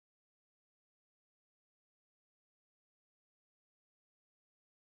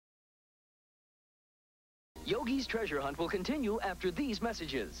Yogi's treasure hunt will continue after these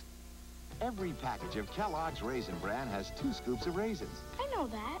messages. Every package of Kellogg's Raisin Bran has 2 scoops of raisins. I know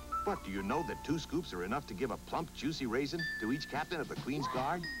that. But do you know that 2 scoops are enough to give a plump, juicy raisin to each captain of the Queen's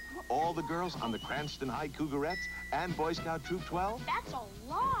Guard, all the girls on the Cranston High Cougarettes, and Boy Scout Troop 12? That's a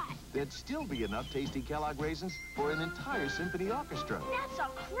lot. There'd still be enough tasty Kellogg raisins for an entire symphony orchestra. That's a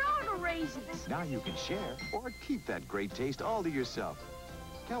crowd of raisins. Now you can share or keep that great taste all to yourself.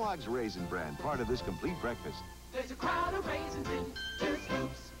 Kellogg's Raisin Bran, part of this complete breakfast. There's a crowd of raisins in 2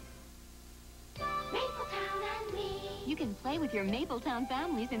 scoops. Mapletown and me. You can play with your Mapletown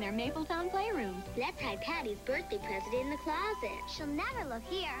families in their Mapletown playrooms. Let's hide Patty's birthday present in the closet. She'll never look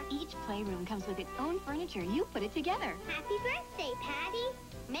here. Each playroom comes with its own furniture. You put it together. Happy birthday, Patty.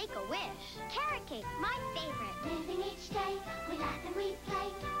 Make a wish. Carrot cake, my favorite. Living each day, we laugh and we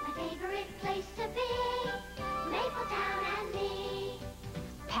play. My favorite place to be. Mapletown and me.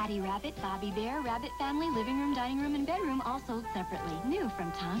 Patty Rabbit, Bobby Bear, Rabbit Family, living room, dining room, and bedroom all sold separately. New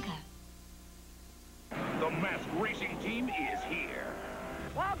from Tonka. The masked racing team is here.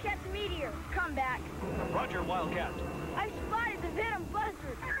 Wildcat's a meteor. Come back. Roger, Wildcat. I've spotted the Venom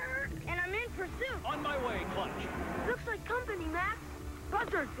Buzzard, and I'm in pursuit. On my way, Clutch. Looks like company, Max.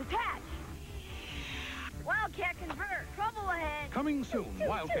 Buzzard, detach. Wildcat convert. Trouble ahead. Coming soon,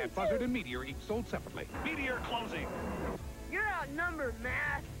 Wildcat, Buzzard, and Meteor each sold separately. Meteor closing. You're outnumbered,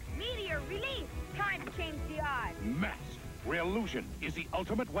 Max. Meteor release. Time to change the odds. Mass Revolution is the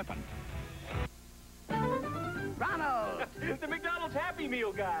ultimate weapon. Ronald! The McDonald's Happy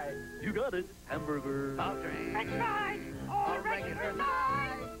Meal guy. You got it. Hamburger. Soft drink. French fries. All regular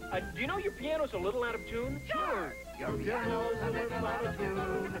size. Do you know your piano's a little out of tune? Sure. Your piano's a little out of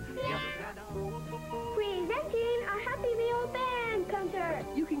tune. Presenting a Happy Meal band concert.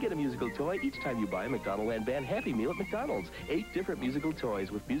 You can get a musical toy each time you buy a McDonaldland Band Happy Meal at McDonald's. 8 different musical toys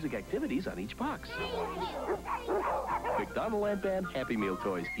with music activities on each box. McDonaldland Band Happy Meal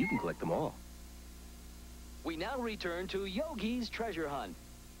toys. You can collect them all. We now return to Yogi's treasure hunt.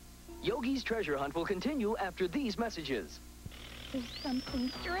 Yogi's treasure hunt will continue after these messages. There's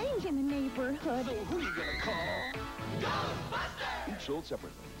something strange in the neighborhood. So who you gonna call? Ghostbusters! Each sold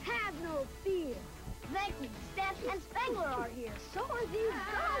separately. Have no fear. Becky, Steph, and Spengler are here. So are these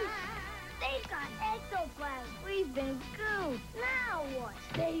ghosts. They've got ectoplasm. We've been gooped. Now what?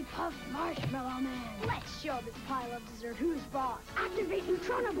 Stay puft Marshmallow Man. Let's show this pile of dessert who's boss. Activate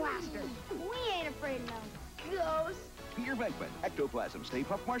Neutrona Blaster. We ain't afraid of no ghosts. Peter Venkman, Ectoplasm, Stay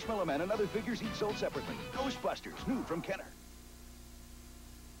Puft Marshmallow Man, and other figures each sold separately. Ghostbusters, new from Kenner.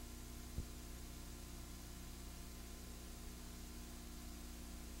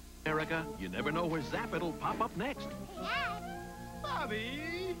 Erica, you never know where Zap It'll pop up next. Hey, Dad.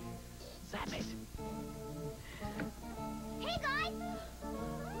 Bobby! Zap it. Hey, guys.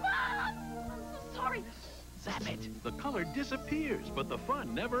 Mom! I'm so sorry. Zap it. The color disappears, but the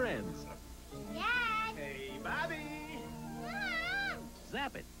fun never ends. Dad. Hey, Bobby! Mom!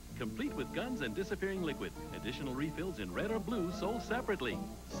 Zap it. Complete with guns and disappearing liquid. Additional refills in red or blue sold separately.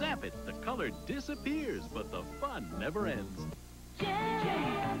 Zap it. The color disappears, but the fun never ends.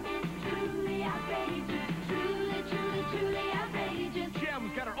 Jam is truly outrageous. Truly, truly, truly outrageous.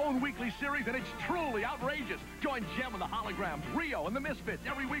 Gem's got her own weekly series, and it's truly outrageous. Join Gem and the Holograms, Rio, and the Misfits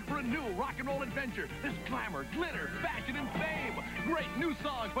every week for a new rock and roll adventure. There's glamour, glitter, fashion, and fame. Great new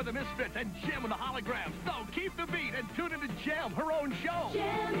songs for the Misfits and Gem and the Holograms. So keep the beat and tune into Gem, her own show.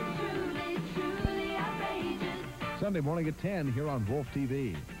 Jam is truly, truly outrageous. Sunday morning at 10 here on Wolf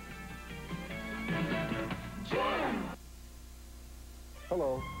TV. Jam!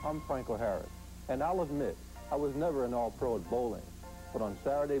 Hello, I'm Frank O'Harris, and I'll admit, I was never an all-pro at bowling. But on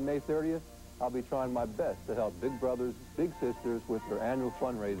Saturday, May 30th, I'll be trying my best to help Big Brothers, Big Sisters with their annual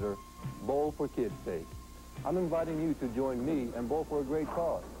fundraiser, Bowl for Kids' Day. I'm inviting you to join me and bowl for a great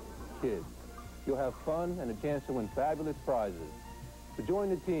cause, kids. You'll have fun and a chance to win fabulous prizes. So join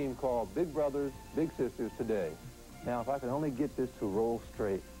the team called Big Brothers, Big Sisters today. Now, if I can only get this to roll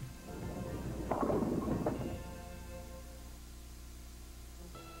straight.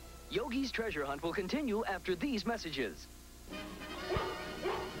 Yogi's treasure hunt will continue after these messages.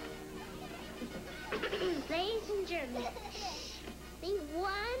 Ladies and gentlemen, the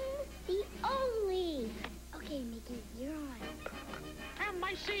one, the only. Okay, Mickey, you're on.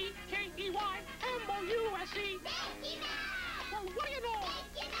 M-I-C-K-E-Y M-O-U-S-E. Well, what do you know?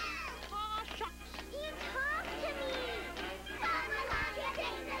 Aw, shucks. You talk to me.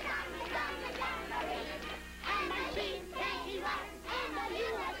 M-I-C-K-E-Y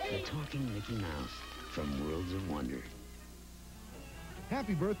M-O-U-S-E. The Talking Mickey Mouse from Worlds of Wonder.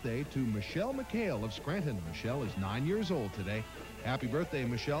 Happy birthday to Michelle McHale of Scranton. Michelle is 9 years old today. Happy birthday,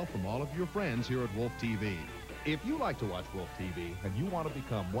 Michelle, from all of your friends here at Wolf TV. If you like to watch Wolf TV and you want to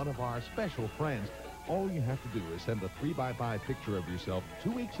become one of our special friends, all you have to do is send a 3x5 picture of yourself 2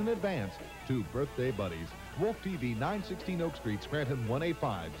 weeks in advance to Birthday Buddies, Wolf TV, 916 Oak Street, Scranton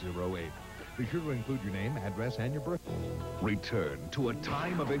 18508. Be sure to include your name, address, and your birthday. Return to a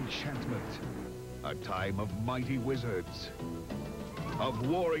time of enchantment, a time of mighty wizards, of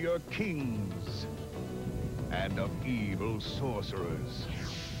warrior kings, and of evil sorcerers.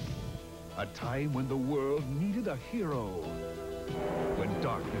 A time when the world needed a hero. When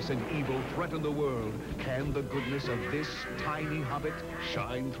darkness and evil threaten the world, can the goodness of this tiny hobbit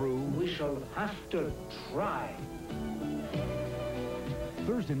shine through? We shall have to try.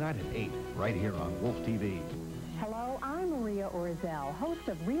 Thursday night at 8, right here on Wolf TV. Hello, I'm Maria Orzel, host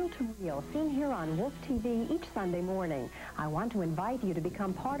of Reel to Reel, seen here on Wolf TV each Sunday morning. I want to invite you to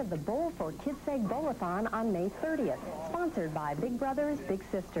become part of the Bowl for Kids' Sake Bowl-a-thon on May 30th, sponsored by Big Brothers, Big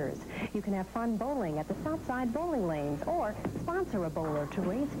Sisters. You can have fun bowling at the Southside bowling lanes or sponsor a bowler to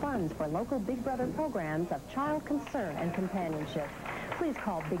raise funds for local Big Brother programs of child concern and companionship. Please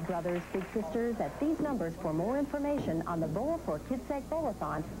call Big Brothers, Big Sisters at these numbers for more information on the Bowl for Kids' Sake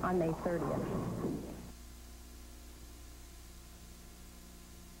Bowl-a-thon on May 30th.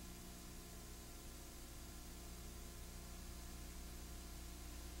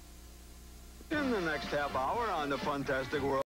 In the next half hour on the Funtastic World